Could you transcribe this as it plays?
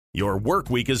Your work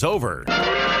week is over. You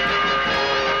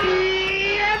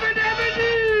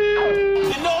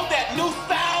know that new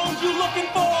sound you're looking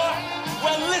for?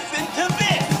 Well, listen to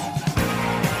this.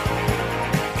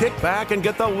 Kick back and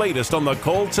get the latest on the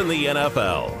Colts and the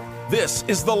NFL. This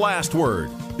is The Last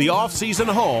Word, the off-season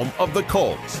home of the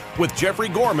Colts, with Jeffrey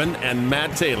Gorman and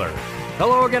Matt Taylor.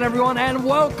 Hello again, everyone, and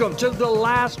welcome to The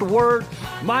Last Word.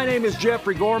 My name is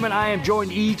Jeffrey Gorman. I am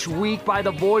joined each week by the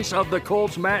voice of the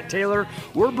Colts, Matt Taylor.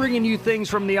 We're bringing you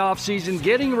things from the offseason,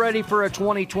 getting ready for a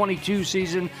 2022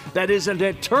 season that is an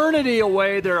eternity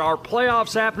away. There are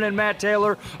playoffs happening, Matt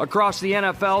Taylor, across the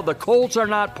NFL. The Colts are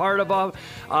not part of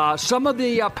some of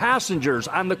the passengers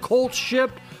on the Colts ship.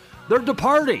 They're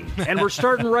departing, and we're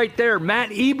starting right there. Matt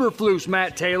Eberflus,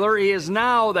 Matt Taylor, he is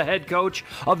now the head coach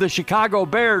of the Chicago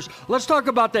Bears. Let's talk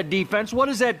about that defense. What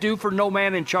does that do for no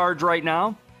man in charge right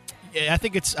now? Yeah, I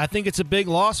think it's a big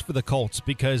loss for the Colts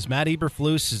because Matt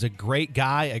Eberflus is a great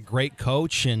guy, a great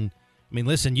coach, and I mean,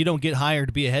 listen, you don't get hired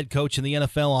to be a head coach in the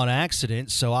NFL on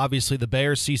accident, so obviously the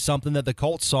Bears see something that the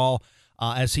Colts saw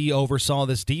as he oversaw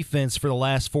this defense for the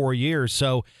last 4 years.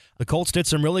 So the Colts did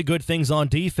some really good things on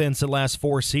defense the last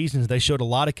 4 seasons. They showed a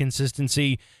lot of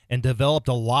consistency and developed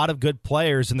a lot of good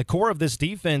players. And the core of this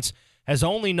defense has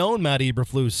only known Matt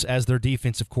Eberflus as their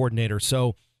defensive coordinator.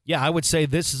 So, yeah, I would say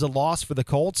this is a loss for the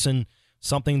Colts and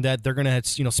something that they're going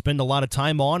to spend a lot of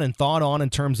time on and thought on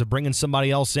in terms of bringing somebody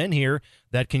else in here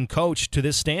that can coach to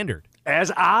this standard.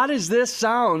 As odd as this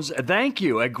sounds, thank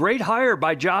you. A great hire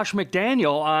by Josh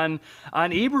McDaniel on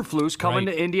Eberflus coming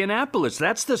to Indianapolis.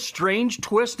 That's the strange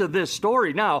twist of this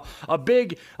story. Now, a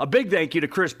big thank you to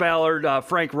Chris Ballard,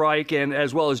 Frank Reich, and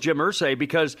as well as Jim Irsay,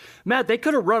 because, Matt, they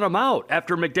could have run him out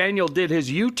after McDaniel did his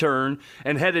U-turn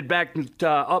and headed back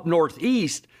up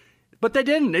northeast. But they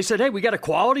didn't. They said, hey, we got a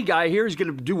quality guy here. He's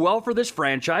going to do well for this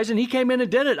franchise. And he came in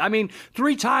and did it. I mean,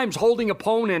 3 times holding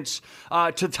opponents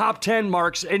to top 10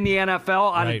 marks in the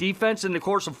NFL on a defense in the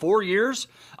course of 4 years.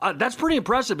 That's pretty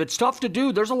impressive. It's tough to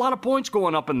do. There's a lot of points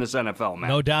going up in this NFL, man.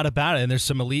 No doubt about it. And there's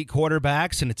some elite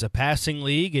quarterbacks, and it's a passing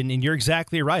league. And you're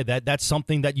exactly right. That's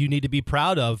something that you need to be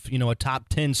proud of, a top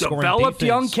 10 scoring Developed defense.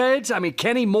 Young kids. I mean,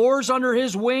 Kenny Moore's under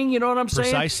his wing. You know what I'm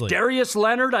saying? Precisely. Darius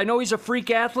Leonard. I know he's a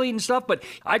freak athlete and stuff, but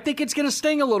I think it's going to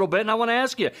sting a little bit. And I want to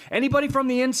ask you, anybody from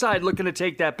the inside looking to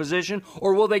take that position,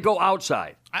 or will they go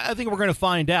outside? I think we're going to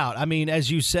find out. I mean, as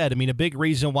you said, a big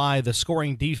reason why the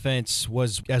scoring defense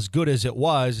was as good as it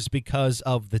was is because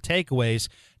of the takeaways.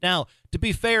 Now, to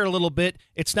be fair a little bit,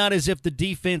 it's not as if the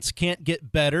defense can't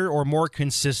get better or more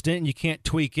consistent, and you can't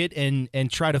tweak it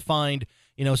and try to find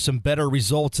some better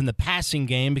results in the passing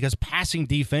game, because passing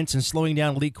defense and slowing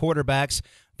down elite quarterbacks,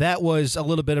 that was a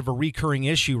little bit of a recurring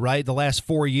issue, right? The last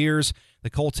 4 years, the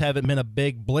Colts haven't been a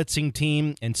big blitzing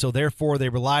team, and so therefore they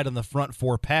relied on the front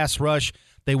 4 pass rush.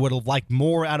 They would have liked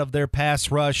more out of their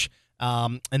pass rush.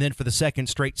 And then for the second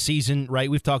straight season, right,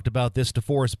 we've talked about this,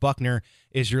 DeForest Buckner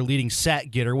is your leading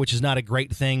sack getter, which is not a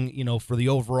great thing, for the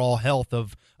overall health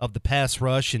of the pass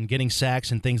rush and getting sacks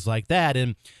and things like that.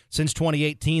 And since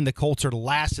 2018, the Colts are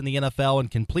last in the NFL in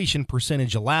completion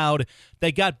percentage allowed.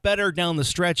 They got better down the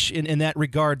stretch in that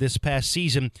regard this past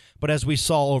season, but as we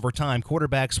saw over time,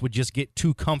 quarterbacks would just get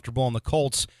too comfortable on the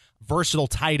Colts. Versatile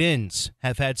tight ends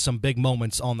have had some big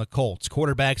moments on the Colts.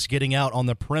 Quarterbacks getting out on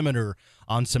the perimeter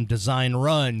on some design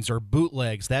runs or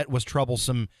bootlegs, that was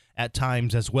troublesome at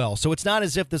times as well. So it's not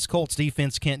as if this Colts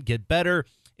defense can't get better.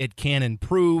 It can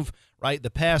improve, right? The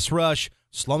pass rush,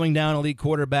 slowing down elite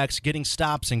quarterbacks, getting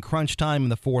stops in crunch time in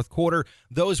the fourth quarter,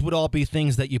 those would all be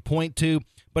things that you point to.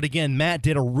 But again, Matt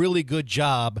did a really good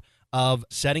job of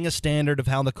setting a standard of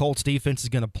how the Colts defense is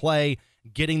going to play,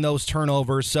 getting those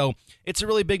turnovers. So it's a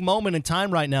really big moment in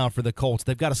time right now for the Colts.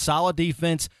 They've got a solid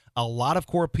defense, a lot of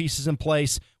core pieces in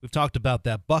place. We've talked about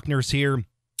that. Buckner's here,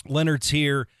 Leonard's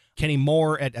here, Kenny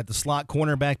Moore at the slot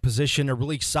cornerback position, a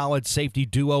really solid safety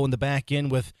duo in the back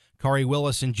end with Khari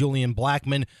Willis and Julian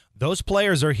Blackmon. Those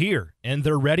players are here, and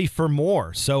they're ready for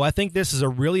more. So I think this is a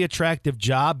really attractive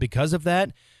job because of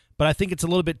that. But I think it's a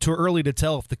little bit too early to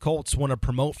tell if the Colts want to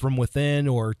promote from within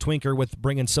or twinker with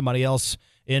bringing somebody else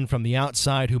in from the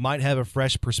outside who might have a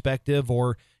fresh perspective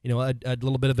or, a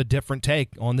little bit of a different take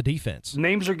on the defense.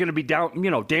 Names are going to be down,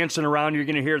 dancing around. You're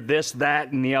going to hear this,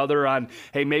 that, and the other on,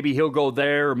 hey, maybe he'll go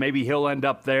there or maybe he'll end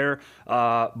up there.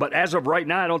 But as of right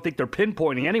now, I don't think they're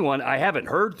pinpointing anyone. I haven't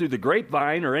heard through the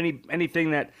grapevine or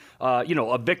anything that,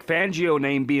 a Vic Fangio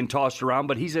name being tossed around,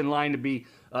 but he's in line to be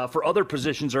for other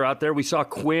positions are out there. We saw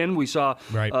Quinn. We saw,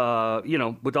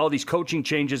 with all these coaching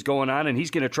changes going on, and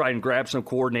he's going to try and grab some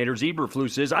coordinators.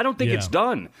 Eberflus is. I don't think it's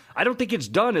done. I don't think it's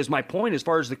done is my point as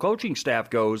far as the coaching staff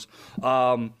goes.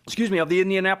 Of the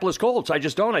Indianapolis Colts. I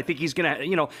just don't. I think he's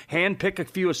going to, handpick a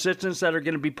few assistants that are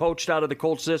going to be poached out of the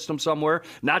Colts system somewhere.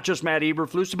 Not just Matt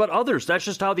Eberflus, but others. That's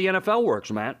just how the NFL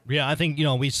works, Matt. Yeah, I think,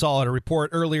 we saw a report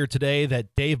earlier today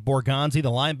that Dave Borgonzi,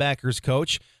 the linebackers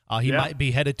coach, he might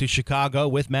be headed to Chicago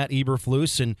with Matt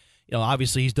Eberflus, and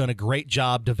obviously he's done a great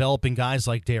job developing guys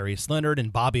like Darius Leonard,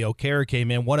 and Bobby O'Hara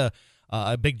came in. What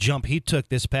a big jump he took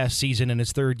this past season in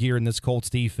his third year in this Colts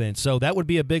defense. So that would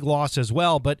be a big loss as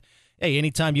well. But hey,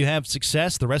 anytime you have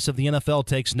success, the rest of the NFL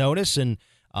takes notice, and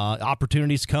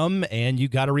opportunities come, and you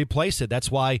got to replace it.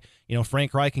 That's why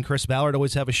Frank Reich and Chris Ballard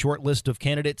always have a short list of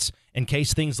candidates in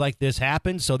case things like this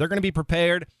happen. So they're going to be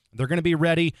prepared. They're going to be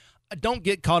ready. Don't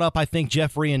get caught up, I think,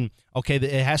 Jeffrey, in,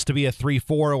 it has to be a 3-4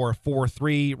 or a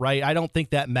 4-3, right? I don't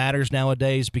think that matters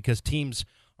nowadays because teams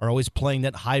are always playing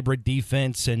that hybrid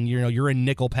defense, and, you're in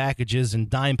nickel packages and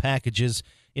dime packages,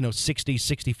 60,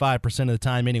 65% of the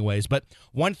time anyways. But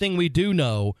one thing we do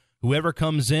know, whoever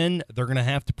comes in, they're going to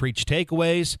have to preach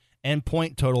takeaways and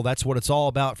point total. That's what it's all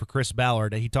about for Chris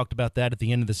Ballard. He talked about that at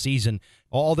the end of the season.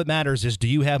 All that matters is, do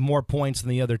you have more points than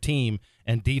the other team?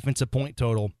 And defensive point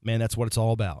total, man, that's what it's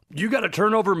all about. You got a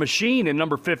turnover machine in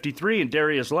number 53 in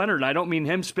Darius Leonard, and I don't mean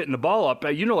him spitting the ball up.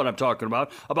 You know what I'm talking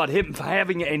about him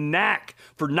having a knack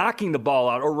for knocking the ball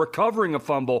out or recovering a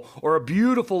fumble or a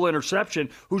beautiful interception.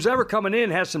 Who's ever coming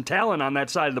in has some talent on that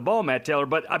side of the ball, Matt Taylor.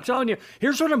 But I'm telling you,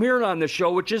 here's what I'm hearing on this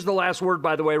show, which is the last word,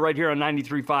 by the way, right here on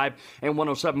 93.5 and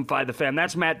 107.5 The Fan.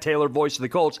 That's Matt Taylor, voice of the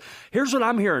Colts. Here's what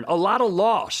I'm hearing. A lot of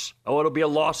loss. It'll be a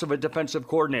loss of a defensive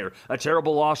coordinator. A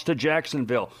terrible loss to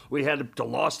Jacksonville. We had a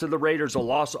loss to the Raiders, a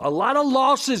lot of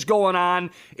losses going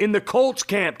on in the Colts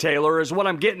camp, Taylor, is what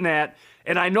I'm getting at.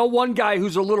 And I know one guy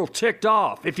who's a little ticked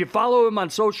off. If you follow him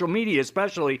on social media,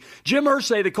 especially, Jim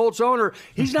Irsay, the Colts owner,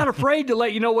 he's not afraid to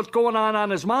let you know what's going on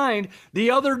his mind.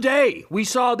 The other day, we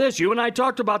saw this. You and I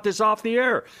talked about this off the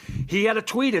air. He had a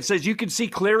tweet. It says, you can see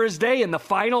clear as day in the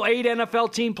final 8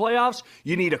 NFL team playoffs,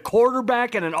 you need a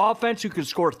quarterback and an offense who can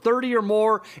score 30 or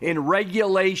more in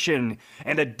regulation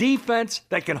and a defense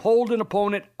that can hold an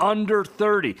opponent under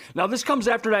 30. Now, this comes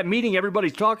after that meeting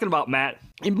everybody's talking about, Matt.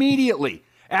 Immediately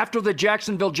after the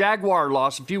Jacksonville Jaguar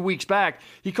loss a few weeks back,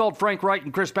 he called Frank Reich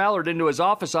and Chris Ballard into his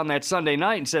office on that Sunday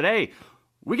night and said, hey,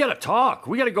 we got to talk.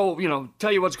 We got to go,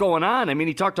 tell you what's going on. I mean,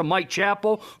 he talked to Mike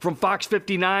Chappell from Fox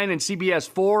 59 and CBS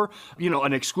 4,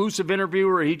 an exclusive interview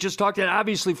where he just talked, and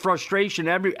obviously frustration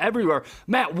everywhere.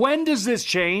 Matt, when does this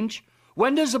change?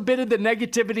 When does a bit of the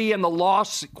negativity and the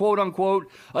loss, quote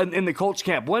unquote, in the Colts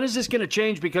camp, when is this going to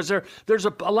change? Because there's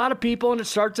a lot of people, and it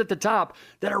starts at the top,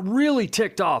 that are really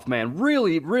ticked off, man.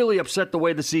 Really, really upset the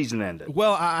way the season ended.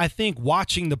 Well, I think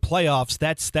watching the playoffs,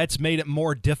 that's made it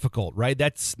more difficult, right?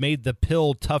 That's made the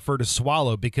pill tougher to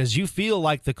swallow because you feel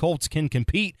like the Colts can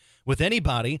compete with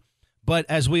anybody. But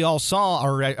as we all saw,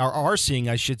 or are seeing,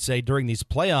 I should say, during these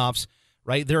playoffs,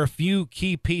 right, there are a few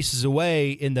key pieces away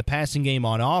in the passing game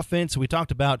on offense. We talked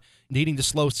about needing to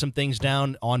slow some things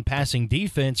down on passing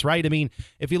defense, right? I mean,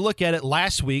 if you look at it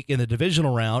last week in the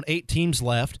divisional round, 8 teams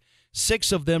left,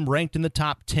 6 of them ranked in the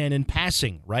top 10 in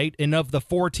passing, right? And of the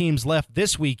 4 teams left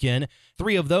this weekend,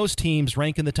 3 of those teams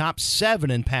rank in the top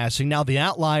 7 in passing. Now, the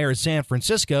outlier is San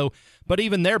Francisco, but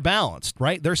even they're balanced,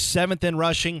 right? They're 7th in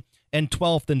rushing and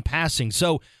 12th in passing.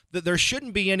 So there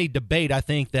shouldn't be any debate, I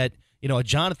think, that a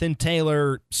Jonathan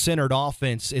Taylor-centered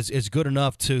offense is good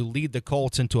enough to lead the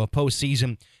Colts into a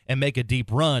postseason and make a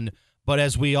deep run. But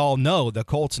as we all know, the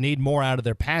Colts need more out of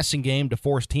their passing game to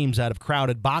force teams out of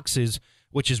crowded boxes,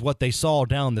 which is what they saw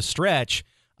down the stretch.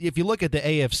 If you look at the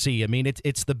AFC, I mean,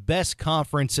 it's the best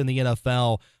conference in the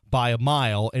NFL by a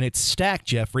mile, and it's stacked,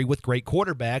 Jeffrey, with great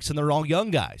quarterbacks, and they're all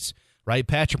young guys, right?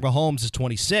 Patrick Mahomes is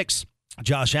 26,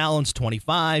 Josh Allen's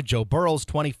 25, Joe Burrow's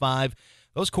 25.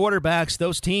 Those quarterbacks,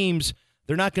 those teams,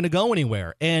 they're not going to go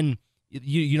anywhere. And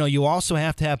you also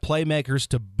have to have playmakers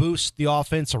to boost the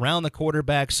offense around the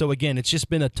quarterback. So, again, it's just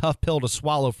been a tough pill to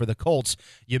swallow for the Colts.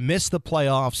 You miss the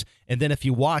playoffs, and then if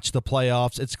you watch the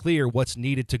playoffs, it's clear what's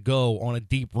needed to go on a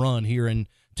deep run here in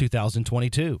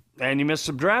 2022. And you missed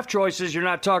some draft choices. You're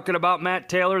not talking about Matt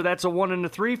Taylor. That's a 1 and a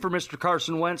 3 for Mr.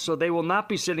 Carson Wentz, so they will not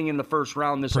be sitting in the first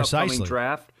round this upcoming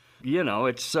draft.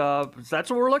 It's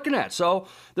that's what we're looking at. So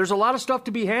there's a lot of stuff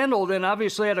to be handled, and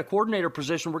obviously at a coordinator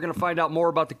position, we're going to find out more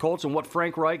about the Colts and what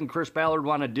Frank Reich and Chris Ballard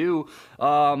want to do,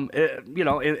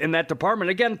 in that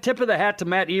department. Again, tip of the hat to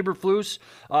Matt Eberflus.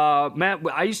 Matt,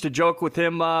 I used to joke with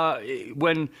him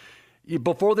when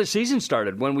before the season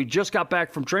started, when we just got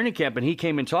back from training camp, and he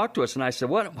came and talked to us, and I said,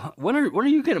 when are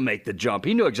you going to make the jump?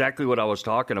 He knew exactly what I was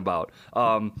talking about.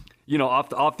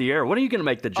 Off the air. When are you going to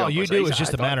make the jump? Oh, you do. It's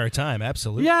just a matter of time.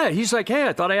 Absolutely. Yeah. He's like, hey,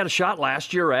 I thought I had a shot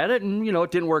last year at it, and,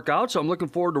 it didn't work out, so I'm looking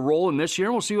forward to rolling this year,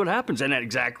 and we'll see what happens. And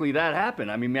exactly that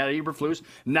happened. I mean, Matt Eberflus,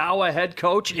 now a head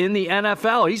coach in the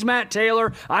NFL. He's Matt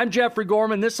Taylor. I'm Jeffrey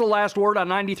Gorman. This is The Last Word on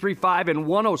 93.5 and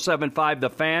 107.5 The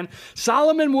Fan.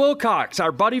 Solomon Wilcox,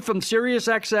 our buddy from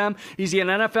SiriusXM. He's an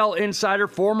NFL insider,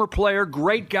 former player,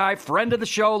 great guy, friend of the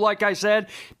show, like I said.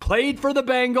 Played for the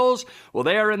Bengals. Well,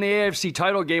 they are in the AFC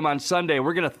title game on Sunday.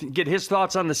 We're going to get his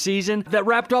thoughts on the season that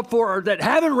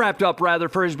haven't wrapped up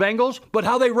for his Bengals, but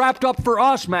how they wrapped up for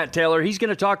us, Matt Taylor. He's going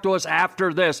to talk to us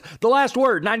after this. The Last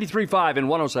Word, 93.5 and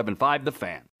 107.5 The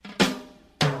Fan.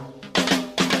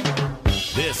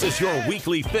 This is your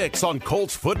weekly fix on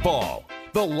Colts football.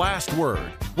 The Last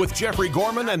Word with Jeffrey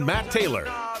Gorman and Matt Taylor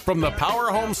from the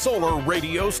Power Home Solar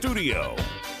Radio Studio.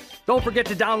 Don't forget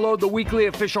to download the weekly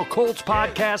official Colts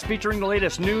podcast featuring the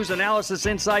latest news, analysis,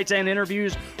 insights, and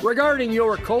interviews regarding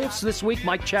your Colts. This week,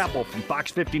 Mike Chappell from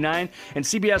Fox 59 and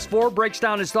CBS 4 breaks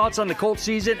down his thoughts on the Colts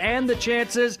season and the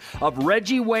chances of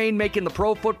Reggie Wayne making the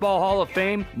Pro Football Hall of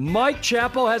Fame. Mike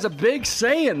Chappell has a big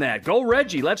say in that. Go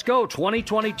Reggie. Let's go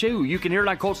 2022. You can hear it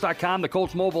on Colts.com, the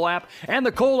Colts mobile app, and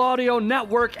the Colt Audio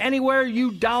Network anywhere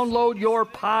you download your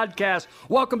podcast.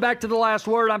 Welcome back to The Last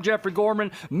Word. I'm Jeffrey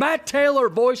Gorman. Matt Taylor,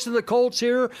 voice of the Colts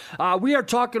here. We are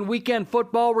talking weekend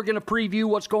football. We're going to preview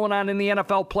what's going on in the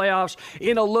NFL playoffs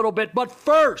in a little bit. But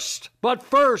first,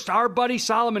 our buddy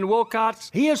Solomon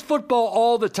Wilcox, he is football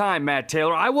all the time, Matt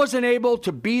Taylor. I wasn't able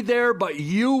to be there, but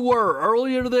you were.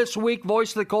 Earlier this week,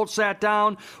 voice of the Colts sat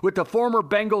down with the former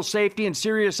Bengals safety and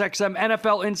SiriusXM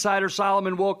NFL insider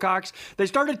Solomon Wilcox. They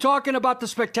started talking about the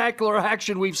spectacular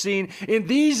action we've seen in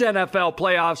these NFL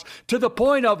playoffs to the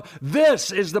point of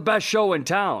this is the best show in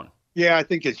town. Yeah, I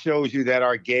think it shows you that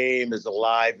our game is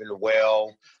alive and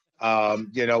well.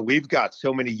 We've got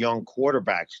so many young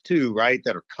quarterbacks too, right,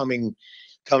 that are coming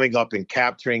up and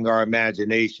capturing our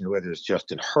imagination, whether it's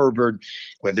Justin Herbert,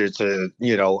 whether it's a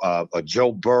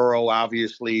Joe Burrow,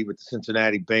 obviously, with the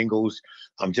Cincinnati Bengals,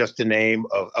 just to name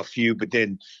a few. But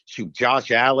then,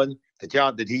 Josh Allen, the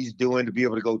job that he's doing to be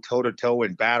able to go toe-to-toe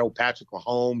and battle Patrick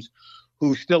Mahomes,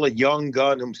 who's still a young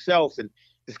gun himself. And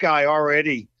this guy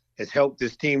already has helped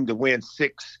this team to win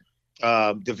 6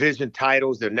 division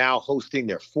titles. They're now hosting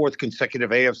their 4th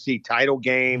consecutive AFC title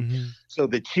game. Mm-hmm. So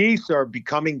the Chiefs are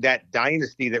becoming that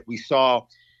dynasty that we saw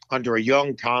under a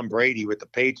young Tom Brady with the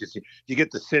Patriots. You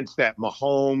get the sense that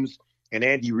Mahomes and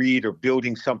Andy Reid are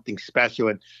building something special.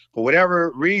 And for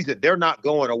whatever reason, they're not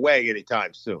going away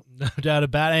anytime soon. No doubt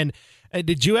about it. And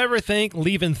did you ever think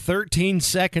leaving 13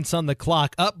 seconds on the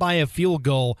clock up by a field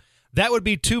goal, that would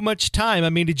be too much time? I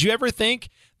mean, did you ever think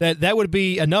that would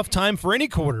be enough time for any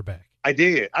quarterback? I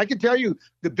did. I can tell you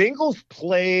the Bengals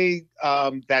played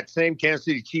that same Kansas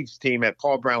City Chiefs team at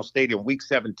Paul Brown Stadium week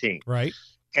 17. Right.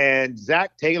 And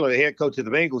Zach Taylor, the head coach of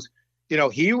the Bengals,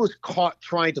 he was caught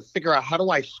trying to figure out how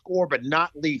do I score but not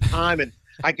leave time. And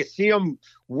I could see him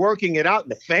working it out.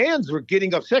 And the fans were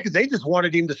getting upset because they just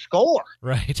wanted him to score.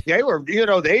 Right. They were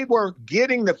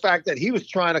getting the fact that he was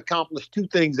trying to accomplish 2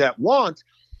 things at once.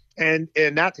 And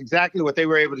that's exactly what they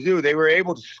were able to do. They were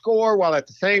able to score while at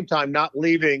the same time not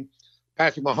leaving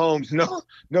Patrick Mahomes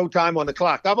no time on the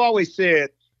clock. I've always said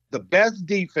the best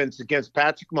defense against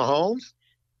Patrick Mahomes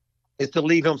is to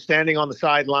leave him standing on the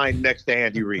sideline next to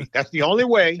Andy Reid. That's the only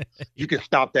way you can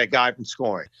stop that guy from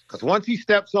scoring. Because once he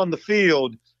steps on the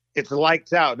field, it's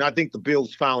lights out. And I think the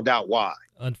Bills found out why.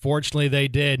 Unfortunately, they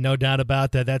did. No doubt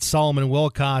about that. That's Solomon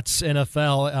Wilcox,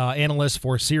 NFL analyst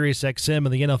for SiriusXM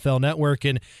and the NFL Network.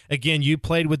 And again, you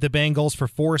played with the Bengals for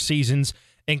 4 seasons,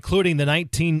 including the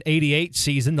 1988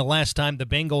 season, the last time the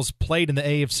Bengals played in the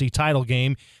AFC title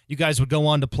game. You guys would go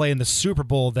on to play in the Super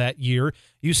Bowl that year.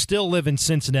 You still live in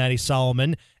Cincinnati,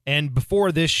 Solomon. And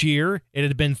before this year, it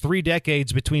had been 3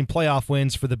 decades between playoff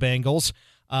wins for the Bengals.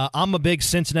 I'm a big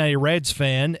Cincinnati Reds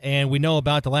fan, and we know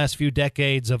about the last few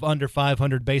decades of under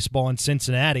 500 baseball in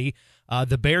Cincinnati.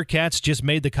 The Bearcats just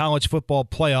made the college football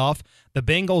playoff. The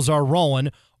Bengals are rolling.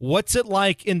 What's it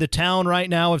like in the town right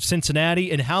now of Cincinnati,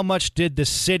 and how much did the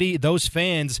city, those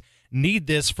fans, need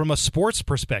this from a sports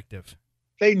perspective?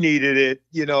 They needed it.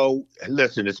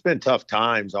 Listen, it's been tough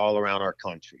times all around our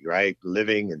country, right?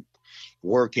 Living and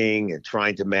working and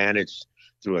trying to manage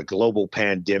through a global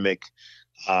pandemic.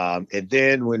 And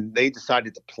then when they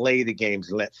decided to play the games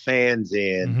and let fans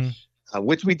in,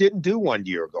 which we didn't do 1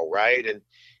 year ago, right? And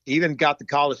even got the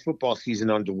college football season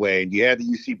underway. And you had the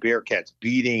UC Bearcats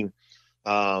beating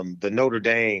the Notre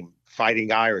Dame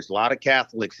Fighting Irish. A lot of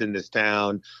Catholics in this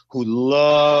town who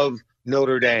love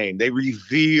Notre Dame. They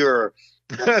revere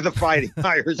the Fighting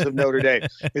Irish of Notre Dame.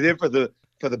 And then for the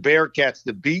Bearcats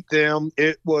to beat them,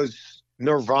 it was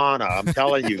nirvana. I'm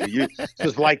telling you, it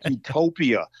was like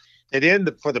utopia. And then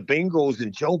for the Bengals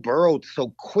and Joe Burrow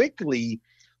so quickly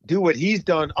do what he's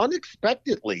done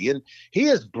unexpectedly. And he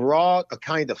has brought a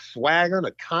kind of swagger and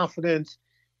a confidence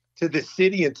to the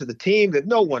city and to the team that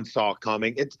no one saw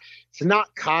coming. It's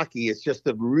not cocky. It's just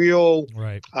a real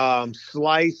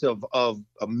slice of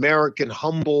American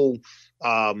humble,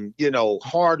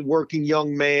 hardworking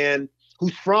young man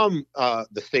who's from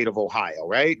the state of Ohio,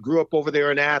 right? Grew up over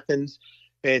there in Athens,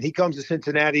 and he comes to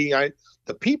Cincinnati.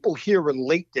 The people here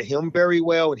relate to him very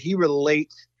well, and he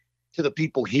relates to the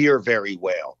people here very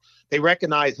well. They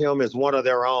recognize him as one of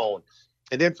their own.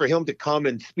 And then for him to come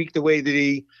and speak the way that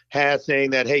he has,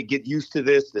 saying that, hey, get used to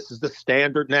this. This is the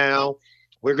standard now.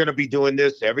 We're going to be doing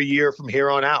this every year from here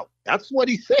on out. That's what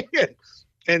he said.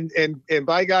 And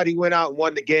by God, he went out and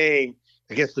won the game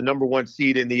against the number one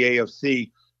seed in the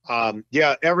AFC.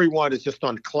 Everyone is just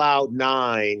on cloud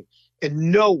nine. And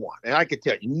no one, and I can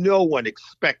tell you, no one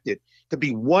expected to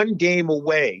be one game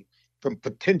away from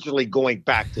potentially going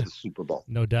back to the Super Bowl.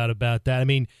 No doubt about that. I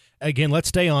mean, again, let's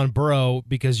stay on Burrow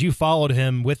because you followed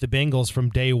him with the Bengals from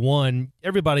day one.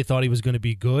 Everybody thought he was going to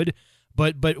be good.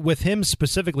 But with him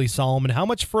specifically, Solomon, how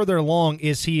much further along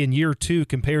is he in year two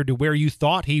compared to where you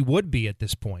thought he would be at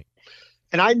this point?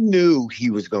 And I knew he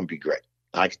was going to be great.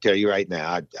 I can tell you right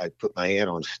now, I put my hand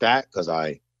on stat because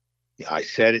I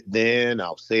said it then,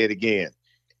 I'll say it again.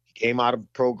 He came out of a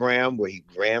program where he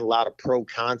ran a lot of pro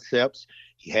concepts.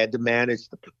 He had to manage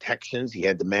the protections. He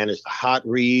had to manage the hot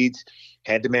reads,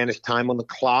 had to manage time on the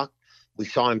clock. We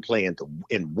saw him play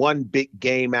in one big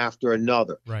game after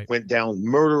another. Right. Went down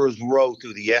murderer's row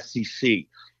through the SEC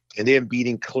and then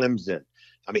beating Clemson.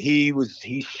 I mean,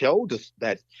 he showed us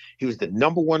that he was the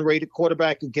number one rated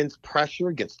quarterback against pressure,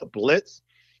 against the blitz.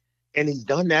 And he's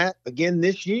done that again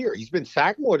this year. He's been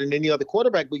sacked more than any other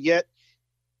quarterback, but yet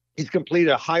he's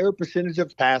completed a higher percentage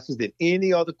of passes than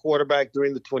any other quarterback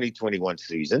during the 2021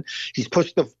 season. He's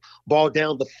pushed the ball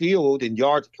down the field in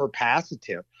yards per pass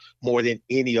attempt more than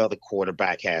any other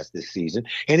quarterback has this season.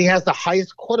 And he has the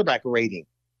highest quarterback rating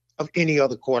of any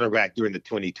other quarterback during the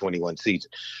 2021 season.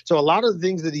 So a lot of the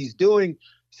things that he's doing,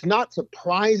 it's not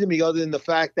surprising me other than the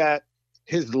fact that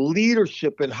his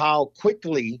leadership and how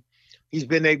quickly he's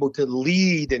been able to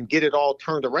lead and get it all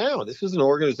turned around. This is an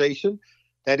organization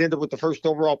that ended with the first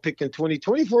overall pick in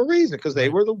 2020 for a reason, because they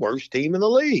were the worst team in the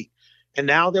league. And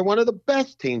now they're one of the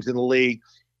best teams in the league.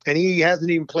 And he hasn't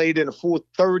even played in a full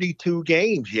 32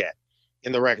 games yet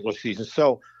in the regular season.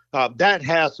 So that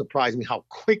has surprised me how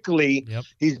quickly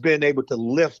he's been able to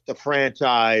lift the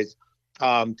franchise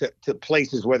to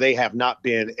places where they have not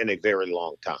been in a very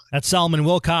long time. That's Solomon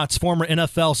Wilcots, former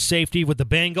NFL safety with the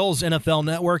Bengals, NFL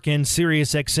Network, and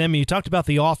SiriusXM. You talked about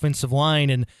the offensive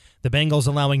line and the Bengals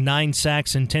allowing 9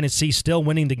 sacks and Tennessee still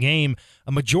winning the game.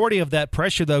 A majority of that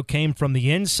pressure, though, came from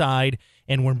the inside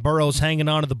and when Burrow's hanging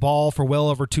onto the ball for well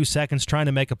over 2 seconds trying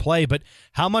to make a play. But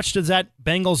how much does that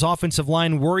Bengals offensive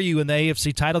line worry you in the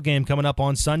AFC title game coming up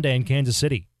on Sunday in Kansas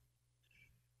City?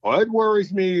 Well, it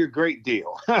worries me a great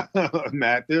deal,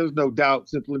 Matt. There's no doubt,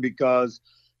 simply because,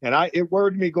 it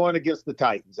worried me going against the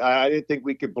Titans. I didn't think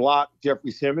we could block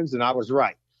Jeffrey Simmons, and I was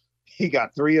right. He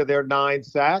got 3 of their 9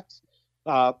 sacks.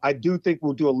 I do think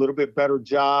we'll do a little bit better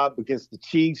job against the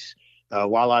Chiefs.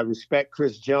 While I respect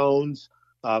Chris Jones,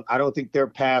 I don't think their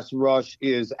pass rush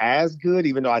is as good,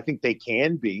 even though I think they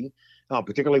can be,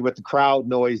 particularly with the crowd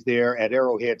noise there at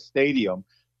Arrowhead Stadium.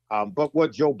 But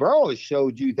what Joe Burrow has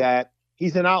showed you that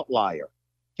he's an outlier.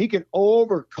 He can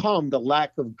overcome the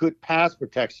lack of good pass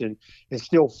protection and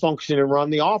still function and run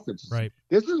the offense. Right.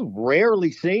 This is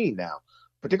rarely seen now,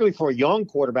 particularly for a young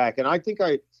quarterback. And I think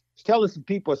I was telling some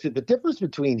people, I said the difference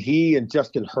between he and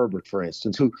Justin Herbert, for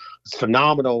instance, who is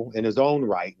phenomenal in his own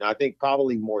right, and I think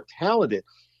probably more talented,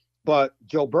 but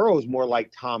Joe Burrow is more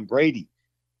like Tom Brady.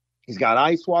 He's got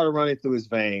ice water running through his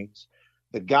veins.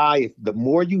 The guy, the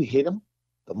more you hit him,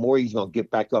 the more he's going to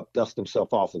get back up, dust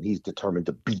himself off, and he's determined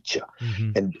to beat you.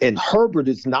 Mm-hmm. And Herbert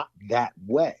is not that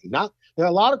way. There are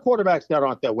a lot of quarterbacks that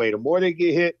aren't that way. The more they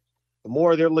get hit, the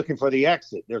more they're looking for the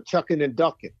exit. They're chucking and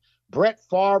ducking. Brett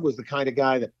Favre was the kind of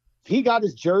guy that if he got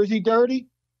his jersey dirty,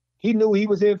 he knew he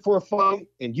was in for a fight,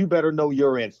 and you better know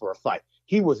you're in for a fight.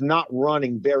 He was not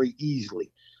running very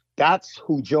easily. That's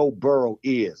who Joe Burrow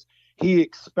is. He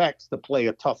expects to play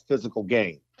a tough physical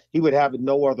game. He would have it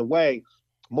no other way.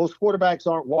 Most quarterbacks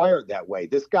aren't wired that way.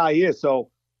 This guy is.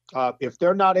 So if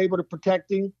they're not able to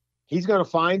protect him, he's going to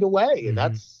find a way. And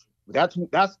That's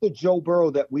the Joe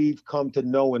Burrow that we've come to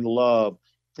know and love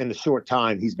in the short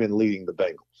time he's been leading the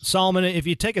Bengals. Solomon, if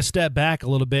you take a step back a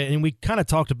little bit, and we kind of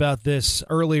talked about this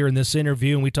earlier in this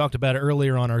interview, and we talked about it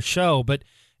earlier on our show, but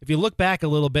if you look back a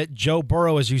little bit, Joe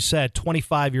Burrow, as you said,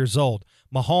 25 years old.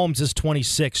 Mahomes is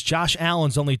 26. Josh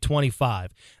Allen's only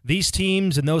 25. These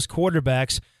teams and those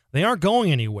quarterbacks, they aren't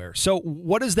going anywhere. So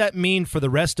what does that mean for the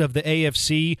rest of the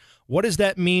AFC? What does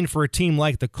that mean for a team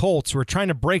like the Colts who are trying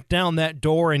to break down that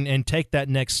door and take that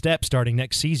next step starting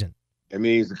next season? It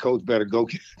means the coach better go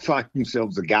find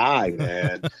themselves a guy,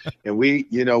 man. And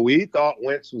we thought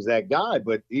Wentz was that guy,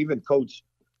 but even Coach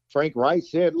Frank Reich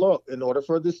said, look, in order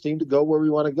for this team to go where we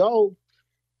want to go,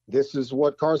 this is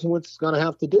what Carson Wentz is going to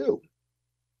have to do.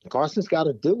 Carson's got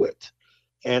to do it.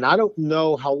 And I don't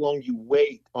know how long you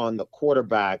wait on the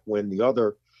quarterback when the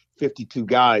other 52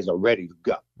 guys are ready to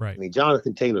go. Right. I mean,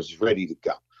 Jonathan Taylor's ready to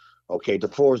go. Okay,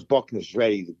 DeForest Buckner's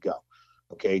ready to go.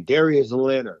 Okay, Darius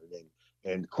Leonard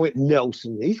and Quentin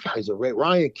Nelson, these guys are ready.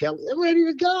 Ryan Kelly, they're ready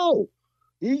to go.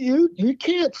 You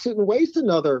can't sit and waste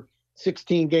another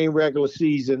 16-game regular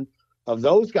season of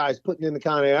those guys putting in the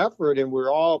kind of effort, and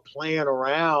we're all playing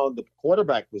around the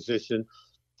quarterback position,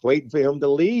 waiting for him to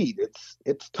lead.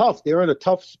 It's tough. They're in a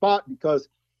tough spot because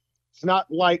it's not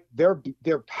like they're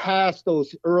past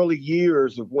those early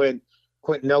years of when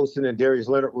Quentin Nelson and Darius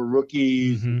Leonard were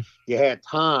rookies. Mm-hmm. You had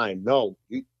time. No,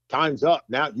 time's up.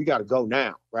 Now you got to go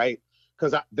now, right?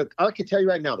 Because I can tell you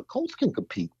right now, the Colts can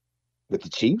compete with the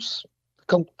Chiefs.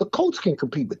 The Colts can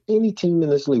compete with any team in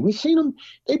this league. We've seen them.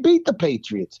 They beat the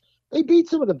Patriots. They beat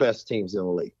some of the best teams in the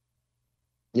league.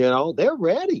 They're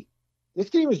ready. This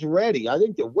team is ready. I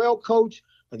think they're well coached.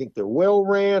 I think they're well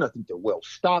ran. I think they're well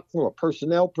stocked from a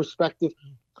personnel perspective.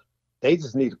 They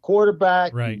just need a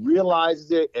quarterback right. who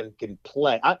realizes it and can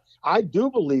play. I do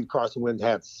believe Carson Wentz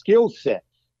has skill set.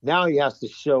 Now he has to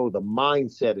show the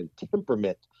mindset and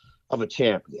temperament of a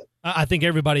champion. I think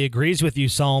everybody agrees with you,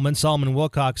 Solomon. Solomon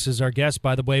Wilcox is our guest,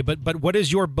 by the way. But what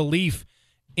is your belief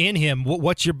in him?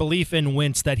 What's your belief in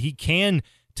Wentz that he can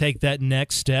take that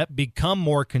next step, become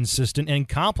more consistent, and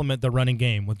complement the running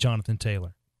game with Jonathan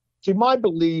Taylor? See, my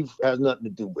belief has nothing to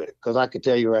do with it, because I can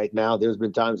tell you right now, there's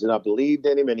been times that I believed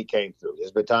in him and he came through.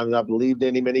 There's been times I believed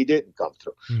in him and he didn't come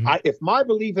through. Mm-hmm. If my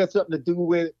belief had something to do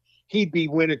with it, he'd be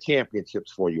winning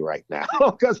championships for you right now,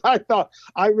 because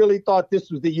I really thought this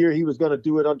was the year he was going to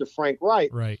do it under Frank Reich.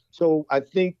 Right. So I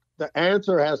think the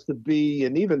answer has to be,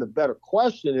 and even the better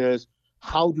question is,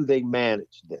 how do they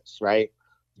manage this, right?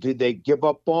 Did they give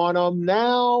up on him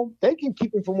now? They can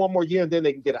keep him for one more year, and then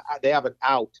they have an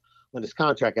out on his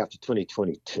contract after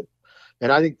 2022.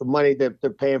 And I think the money that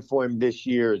they're paying for him this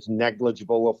year is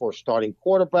negligible for a starting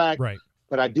quarterback. Right.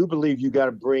 But I do believe you got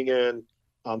to bring in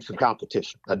some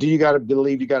competition. I do. You got to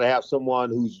believe you got to have someone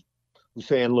who's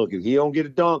saying, "Look, if you don't get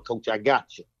it done, coach, I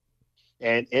got you."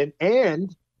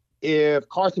 And if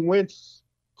Carson Wentz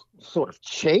sort of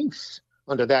chafes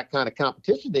under that kind of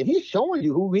competition, then he's showing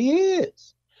you who he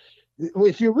is.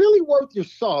 If you're really worth your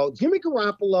salt, Jimmy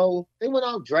Garoppolo, they went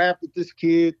out and drafted this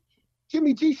kid.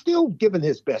 Jimmy G still giving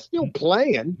his best, still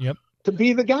playing to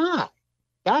be the guy.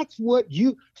 That's what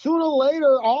sooner or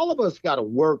later, all of us got to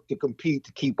work to compete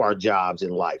to keep our jobs in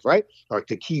life, right? Or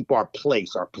to keep our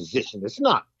place, our position. It's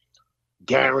not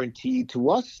guaranteed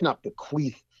to us. It's not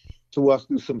bequeathed to us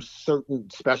through some certain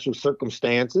special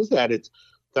circumstances that it's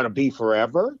going to be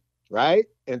forever, right?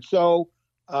 And so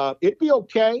it'd be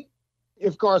okay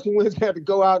if Carson Wentz had to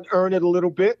go out and earn it a little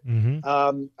bit. Mm-hmm.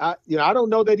 I don't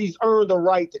know that he's earned the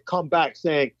right to come back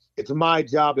saying it's my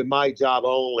job and my job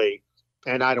only,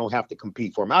 and I don't have to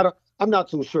compete for him. I'm not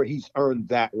so sure he's earned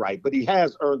that right, but he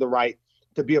has earned the right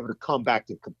to be able to come back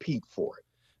and compete for it.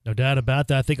 No doubt about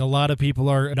that. I think a lot of people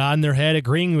are nodding their head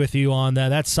agreeing with you on that.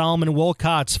 That's Solomon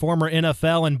Wilcox, former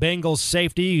NFL and Bengals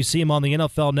safety. You see him on the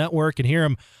NFL Network and hear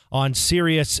him on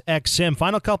Sirius XM.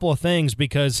 Final couple of things,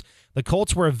 because the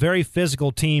Colts were a very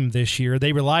physical team this year.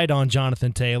 They relied on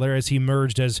Jonathan Taylor as he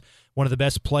emerged as one of the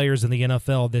best players in the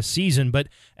NFL this season. But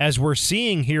as we're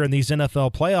seeing here in these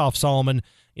NFL playoffs, Solomon,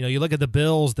 you look at the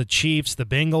Bills, the Chiefs, the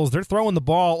Bengals, they're throwing the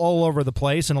ball all over the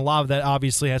place, and a lot of that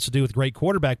obviously has to do with great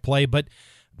quarterback play. But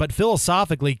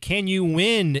philosophically, can you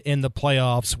win in the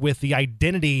playoffs with the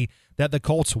identity that the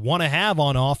Colts want to have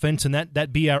on offense, and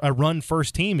that be a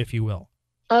run-first team, if you will?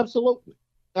 Absolutely.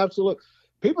 Absolutely.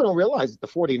 People don't realize that the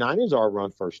 49ers are a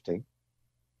run-first team.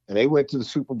 And they went to the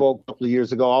Super Bowl a couple of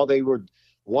years ago. They were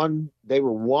one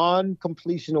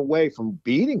completion away from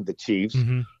beating the Chiefs.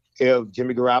 Mm-hmm. If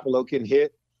Jimmy Garoppolo can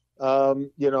hit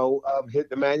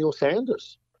Emmanuel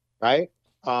Sanders, right?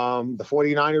 The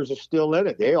 49ers are still in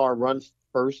it. They are a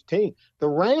run-first team. The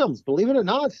Rams, believe it or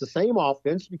not, it's the same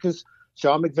offense, because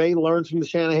Sean McVay learned from the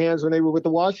Shanahans when they were with the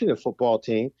Washington football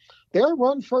team. They're a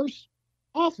run-first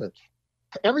offense.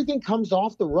 Everything comes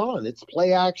off the run. It's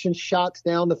play action, shots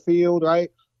down the field, right?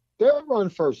 They're a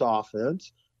run-first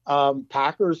offense.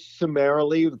 Packers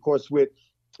summarily, of course, with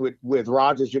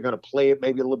Rodgers, you're going to play it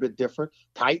maybe a little bit different.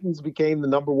 Titans became the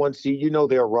number 1 seed. You know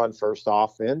they're a run-first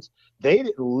offense. They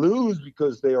didn't lose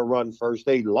because they are run-first.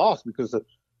 They lost because the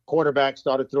quarterback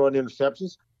started throwing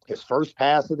interceptions. His first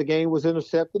pass of the game was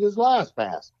intercepted. His last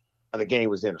pass of the game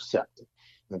was intercepted.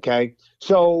 Okay?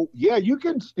 So, yeah, you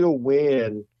can still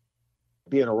win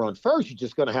being a run first. You're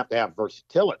just going to have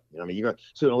versatility. I mean,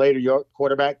 sooner or later, your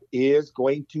quarterback is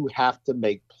going to have to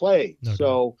make plays.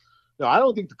 No, I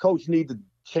don't think the coach needs to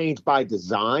change by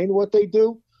design what they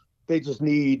do. They just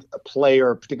need a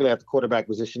player, particularly at the quarterback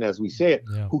position, as we said,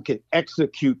 who can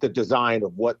execute the design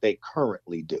of what they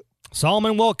currently do.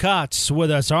 Solomon Wilcots with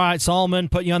us. All right, Solomon,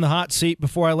 put you on the hot seat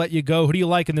before I let you go. Who do you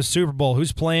like in the Super Bowl?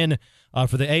 Who's playing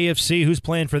for the AFC? Who's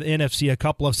playing for the NFC a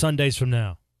couple of Sundays from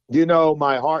now? You know,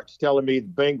 my heart's telling me the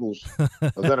Bengals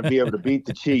are going to be able to beat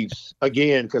the Chiefs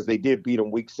again because they did beat them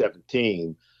Week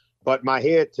 17. But my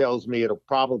head tells me it'll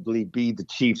probably be the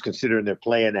Chiefs considering they're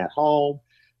playing at home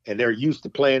and they're used to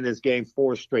playing this game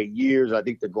 4 straight years. I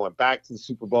think they're going back to the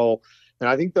Super Bowl, and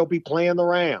I think they'll be playing the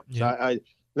Rams. Yeah.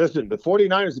 Listen, the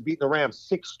 49ers have beaten the Rams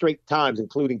 6 straight times,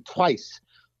 including twice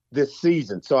this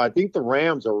season. So I think the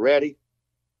Rams are ready.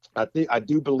 I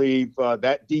do believe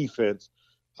that defense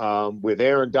with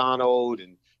Aaron Donald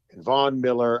and Von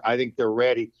Miller, I think they're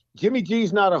ready. Jimmy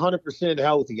G's not 100%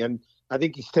 healthy, and I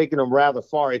think he's taken them rather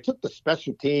far. It took the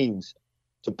special teams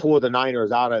to pull the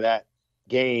Niners out of that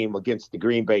game against the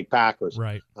Green Bay Packers.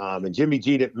 Right. And Jimmy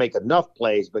G didn't make enough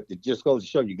plays, but it just goes to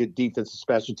show you good defensive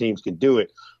special teams can do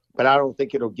it. But I don't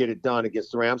think it'll get it done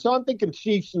against the Rams. So I'm thinking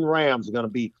Chiefs and Rams are going to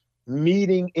be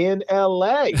meeting in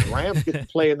L.A. Rams get to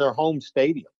play in their home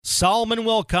stadium. Solomon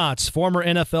Wilcots, former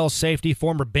NFL safety,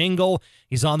 former Bengal.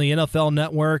 He's on the NFL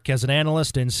Network as an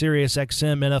analyst and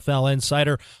SiriusXM NFL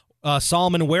insider.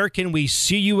 Solomon, where can we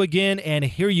see you again and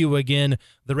hear you again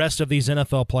the rest of these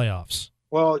NFL playoffs?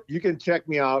 Well, you can check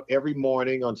me out every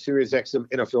morning on SiriusXM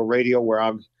NFL Radio, where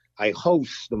I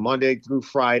host the Monday through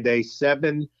Friday,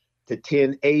 7 to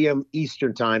 10 a.m.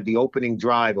 Eastern Time, the opening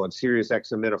drive on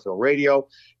SiriusXM NFL Radio.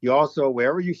 You also,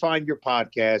 wherever you find your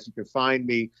podcast, you can find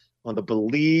me on the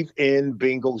Believe in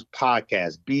Bengals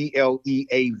podcast,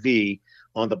 BLEAV,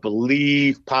 on the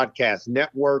Believe Podcast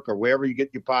Network or wherever you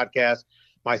get your podcast.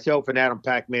 Myself and Adam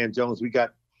Pac-Man Jones, we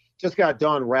just got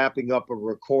done wrapping up a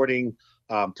recording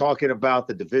talking about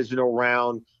the divisional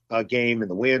round game and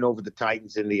the win over the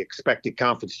Titans in the expected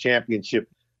conference championship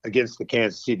against the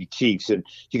Kansas City Chiefs. And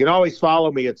you can always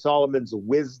follow me at Solomon's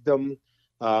Wisdom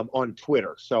on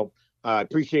Twitter. So I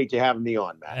appreciate you having me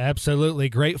on, Matt. Absolutely.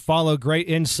 Great follow, great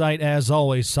insight as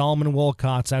always. Solomon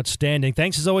Wilcots, outstanding.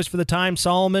 Thanks as always for the time,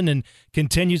 Solomon, and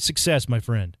continued success, my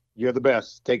friend. You're the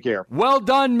best. Take care. Well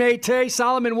done, Mate.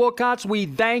 Solomon Wilcots, we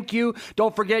thank you.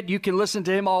 Don't forget, you can listen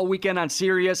to him all weekend on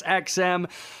Sirius XM.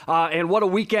 And what a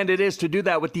weekend it is to do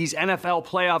that with these NFL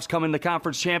playoffs coming, the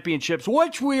conference championships,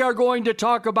 which we are going to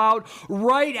talk about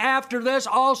right after this.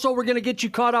 Also, we're going to get you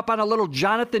caught up on a little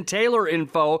Jonathan Taylor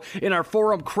info in our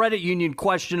Forum Credit Union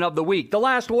question of the week. The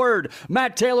last word,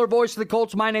 Matt Taylor, voice of the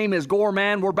Colts. My name is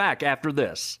Gorman. We're back after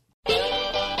this.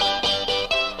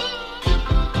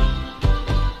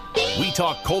 We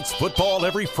talk Colts football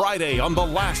every Friday on The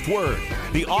Last Word,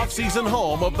 the offseason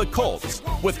home of the Colts,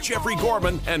 with Jeffrey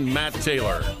Gorman and Matt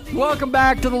Taylor. Welcome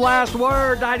back to The Last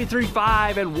Word,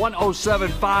 93.5 and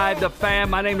 107.5 The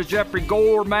Fan. My name is Jeffrey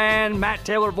Gorman. Matt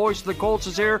Taylor, voice of the Colts,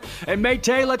 is here. And Mate,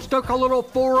 let's talk a little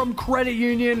Forum Credit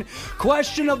Union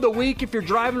question of the week. If you're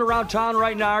driving around town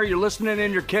right now or you're listening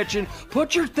in your kitchen,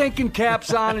 put your thinking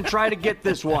caps on and try to get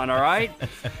this one, all right?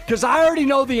 Because I already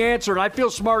know the answer, and I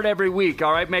feel smart every week,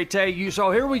 all right, Mate?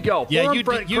 So here we go. Yeah,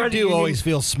 Forum you do always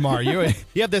feel smart. You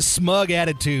have this smug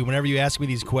attitude whenever you ask me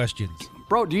these questions.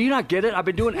 Bro, do you not get it? I've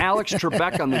been doing Alex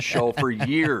Trebek on this show for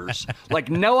years. Like,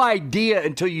 no idea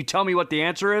until you tell me what the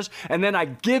answer is, and then I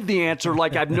give the answer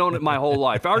like I've known it my whole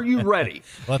life. Are you ready?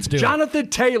 Let's do Jonathan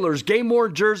Taylor's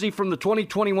game-worn jersey from the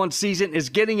 2021 season is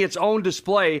getting its own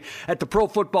display at the Pro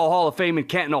Football Hall of Fame in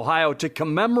Canton, Ohio, to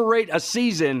commemorate a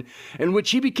season in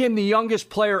which he became the youngest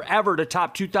player ever to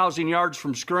top 2,000 yards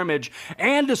from scrimmage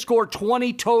and to score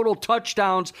 20 total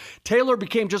touchdowns. Taylor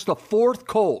became just the 4th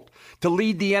Colt to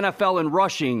lead the NFL in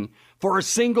rushing for a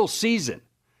single season.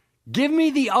 Give me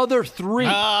the other 3.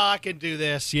 I can do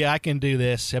this. Yeah, I can do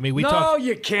this. I mean,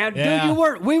 you can't. Yeah.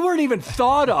 Dude, we weren't even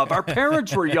thought of. Our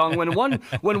parents were young when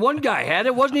one guy had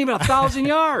it. Wasn't even 1,000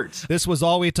 yards. This was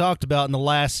all we talked about in the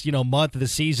last month of the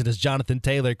season as Jonathan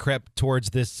Taylor crept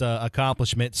towards this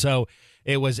accomplishment. So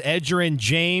it was Edgerrin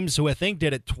James, who I think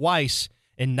did it twice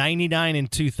in 99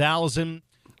 and 2000.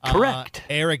 Correct.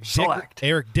 Eric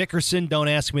Dickerson, don't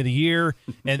ask me the year.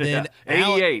 And then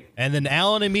 88.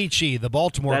 Alan Amici, the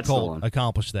Baltimore That's the Colt, one.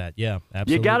 accomplished that. Yeah,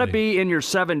 absolutely. You got to be in your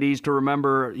 70s to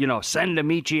remember, send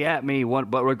Amici at me.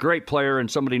 But a great player and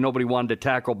somebody nobody wanted to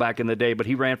tackle back in the day. But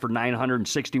he ran for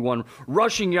 961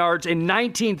 rushing yards in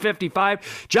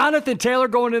 1955. Jonathan Taylor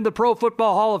going into the Pro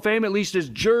Football Hall of Fame, at least his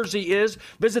jersey is.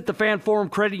 Visit the Fan Forum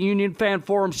Credit Union Fan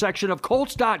Forum section of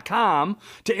Colts.com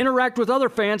to interact with other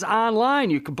fans online.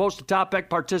 You can post a topic,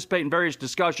 participate in various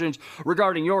discussions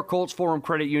regarding your Colts Forum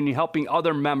Credit Union, helping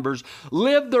other members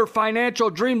live their financial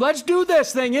dream. Let's do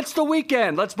this thing. It's the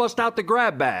weekend. Let's bust out the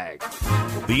grab bag.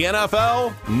 The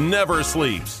NFL never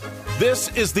sleeps.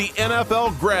 This is the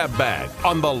NFL Grab Bag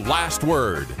on The Last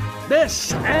Word.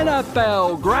 This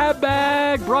NFL Grab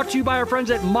Bag brought to you by our friends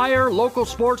at Meijer. Local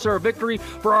sports are a victory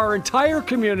for our entire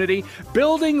community,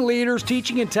 building leaders,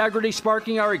 teaching integrity,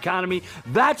 sparking our economy.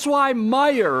 That's why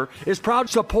Meijer is proud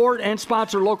to support and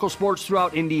sponsor local sports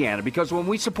throughout Indiana, because when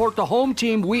we support the home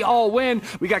team, we all win.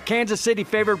 We got Kansas City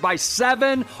favored by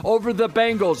 7 over the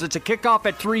Bengals. It's a kickoff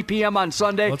at 3 p.m. on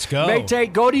Sunday. Let's go.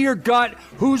 Maytay, go to your gut.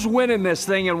 Who's winning this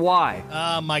thing and why?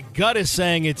 My gut is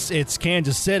saying it's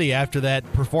Kansas City after that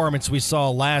performance we saw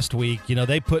last week.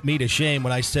 They put me to shame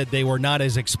when I said they were not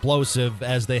as explosive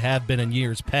as they have been in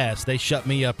years past. They shut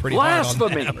me up pretty hard on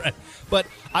that. Right? But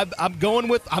I'm going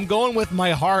with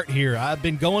my heart here. I've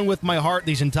been going with my heart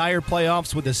these entire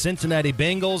playoffs with the Cincinnati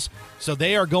Bengals. So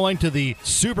they are going to the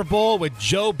Super Bowl with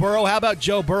Joe Burrow. How about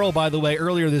Joe Burrow, by the way,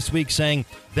 earlier this week saying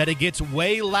that it gets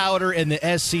way louder in the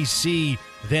SEC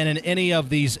than in any of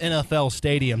these NFL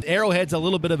stadiums. Arrowhead's a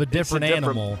little bit of a different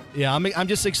animal. Yeah, I'm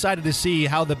just excited to see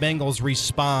how the Bengals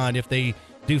respond if they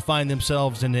do find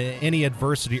themselves in any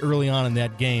adversity early on in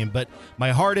that game. But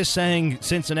my heart is saying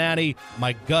Cincinnati.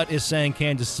 My gut is saying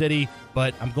Kansas City.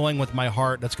 But I'm going with my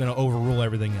heart. That's going to overrule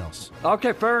everything else.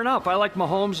 Okay, fair enough. I like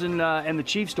Mahomes and the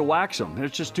Chiefs to wax them.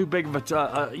 It's just too big of a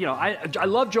I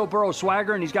love Joe Burrow's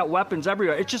swagger, and he's got weapons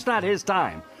everywhere. It's just not his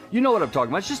time. You know what I'm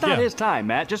talking about. It's just not his time,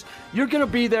 Matt. Just you're going to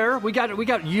be there. We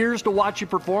got years to watch you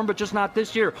perform, but just not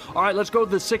this year. All right, let's go to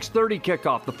the 6:30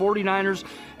 kickoff. The 49ers,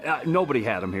 nobody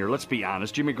had them here. Let's be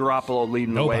honest. Jimmy Garoppolo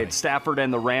leading the way. It's Stafford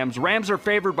and the Rams. Rams are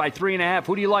favored by 3.5.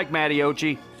 Who do you like, Matty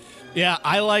Ochi? Yeah,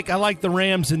 I like the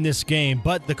Rams in this game,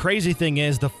 but the crazy thing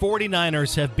is the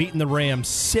 49ers have beaten the Rams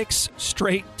 6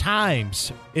 straight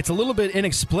times. It's a little bit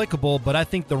inexplicable, but I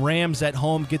think the Rams at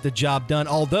home get the job done.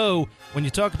 Although, when you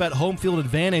talk about home field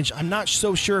advantage, I'm not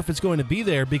so sure if it's going to be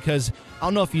there because I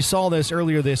don't know if you saw this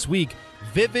earlier this week.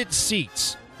 Vivid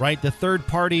Seats, right, the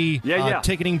third-party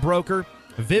ticketing broker,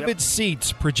 Vivid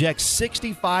Seats projects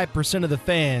 65% of the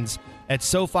fans at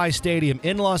SoFi Stadium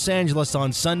in Los Angeles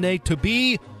on Sunday to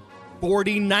be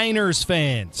 49ers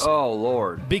fans. Oh,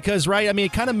 Lord. Because, right, I mean,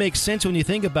 it kind of makes sense when you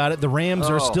think about it. The Rams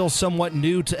are still somewhat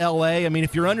new to L.A. I mean,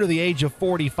 if you're under the age of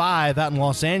 45 out in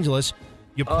Los Angeles,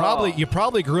 you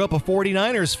probably grew up a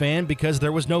 49ers fan because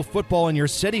there was no football in your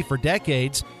city for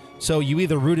decades. So you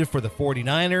either rooted for the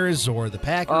 49ers or the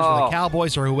Packers or the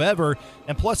Cowboys or whoever.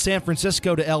 And plus San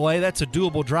Francisco to L.A., that's a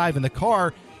doable drive in the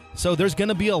car. So there's going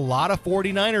to be a lot of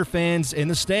 49er fans in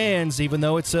the stands, even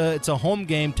though it's a home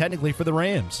game technically for the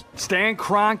Rams. Stan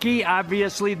Kroenke,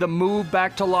 obviously the move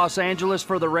back to Los Angeles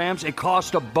for the Rams, it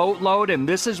cost a boatload, and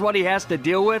this is what he has to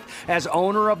deal with as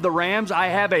owner of the Rams. I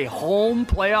have a home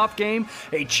playoff game,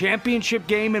 a championship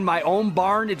game in my own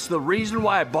barn. It's the reason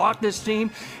why I bought this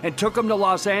team and took them to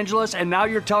Los Angeles, and now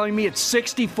you're telling me it's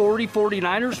 60-40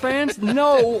 49ers fans?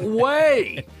 No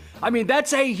way! I mean,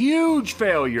 that's a huge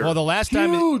failure. Well, the last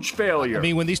time... Huge failure. I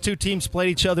mean, when these two teams played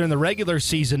each other in the regular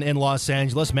season in Los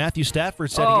Angeles, Matthew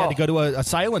Stafford said he had to go to a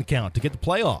silent count to get the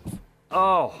playoff.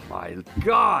 Oh, my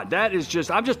God. That is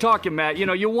just, I'm just talking, Matt. You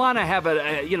know, you want to have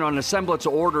an semblance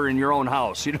of order in your own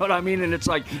house. You know what I mean? And it's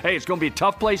like, hey, it's going to be a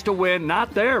tough place to win.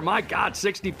 Not there. My God,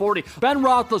 60-40. Ben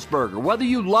Roethlisberger, whether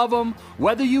you love him,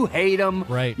 whether you hate him,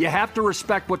 right, you have to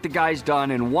respect what the guy's done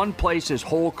in one place his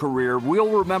whole career.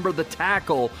 We'll remember the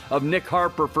tackle of Nick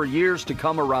Harper for years to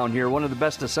come around here. One of the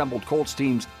best assembled Colts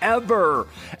teams ever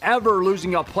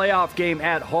losing a playoff game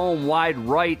at home wide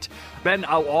right. Ben,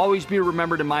 I'll always be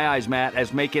remembered in my eyes, Matt,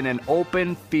 as making an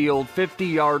open field,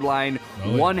 50-yard line,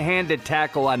 one-handed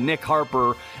tackle on Nick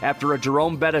Harper after a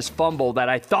Jerome Bettis fumble that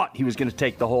I thought he was going to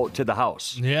take to the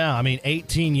house. Yeah, I mean,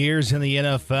 18 years in the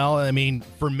NFL. I mean,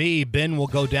 for me, Ben will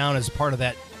go down as part of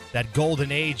that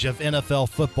golden age of NFL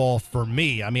football for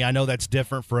me. I mean, I know that's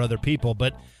different for other people,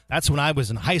 but that's when I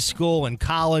was in high school and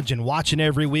college and watching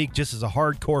every week just as a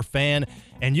hardcore fan,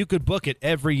 and you could book it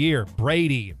every year.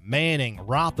 Brady, Manning,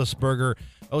 Roethlisberger,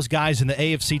 those guys in the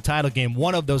AFC title game,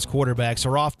 one of those quarterbacks,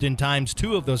 or oftentimes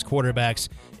two of those quarterbacks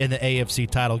in the AFC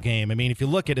title game. I mean, if you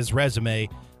look at his resume,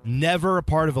 never a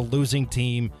part of a losing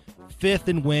team, 5th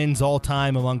in wins all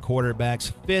time among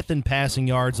quarterbacks, 5th in passing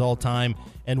yards all time,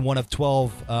 and one of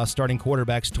 12 starting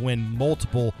quarterbacks to win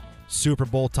multiple Super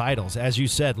Bowl titles. As you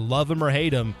said, love him or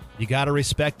hate him, you got to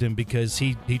respect him because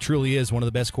he truly is one of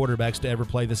the best quarterbacks to ever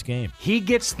play this game. He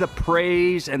gets the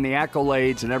praise and the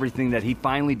accolades and everything that he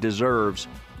finally deserves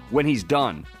when he's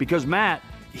done. Because, Matt,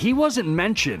 he wasn't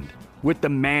mentioned with the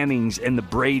Mannings and the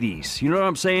Bradys, you know what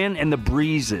I'm saying? And the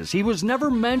Breezes. He was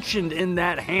never mentioned in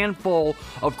that handful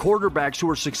of quarterbacks who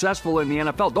were successful in the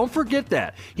NFL. Don't forget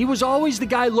that. He was always the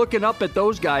guy looking up at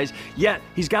those guys, yet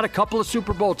he's got a couple of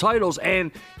Super Bowl titles,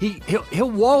 and he'll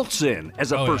waltz in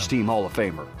as a first-team Hall of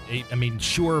Famer. I mean,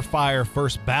 surefire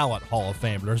first ballot Hall of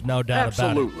Famer. There's no doubt about it.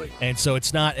 Absolutely. And so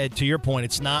it's not, to your point,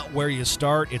 it's not where you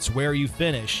start, it's where you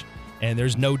finish. And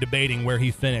there's no debating where he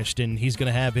finished, and he's going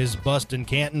to have his bust in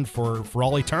Canton for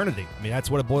all eternity. I mean, that's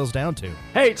what it boils down to.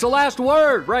 Hey, it's the last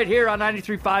word right here on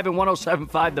 93.5 and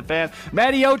 107.5 The Fan.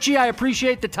 Matty Ochi, I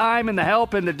appreciate the time and the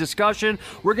help and the discussion.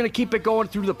 We're going to keep it going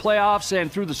through the playoffs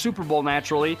and through the Super Bowl,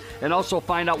 naturally, and also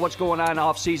find out what's going on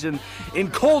off-season in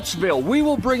Coltsville. We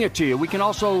will bring it to you. We can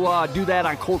also do that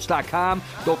on Colts.com.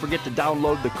 Don't forget to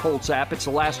download the Colts app. It's the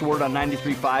last word on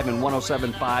 93.5 and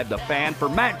 107.5 The Fan. For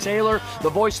Matt Taylor, the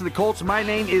voice of the Colts, my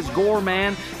name is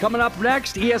Gorman. Coming up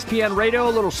next, ESPN Radio, a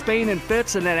little Spain and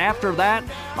Fitz, and then after that,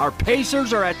 our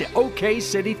Pacers are at the OK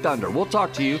City Thunder. We'll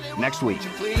talk to you next week.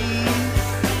 Please,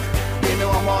 give me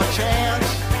one more chance.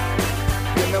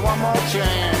 Give me one more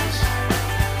chance.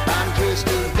 I'm just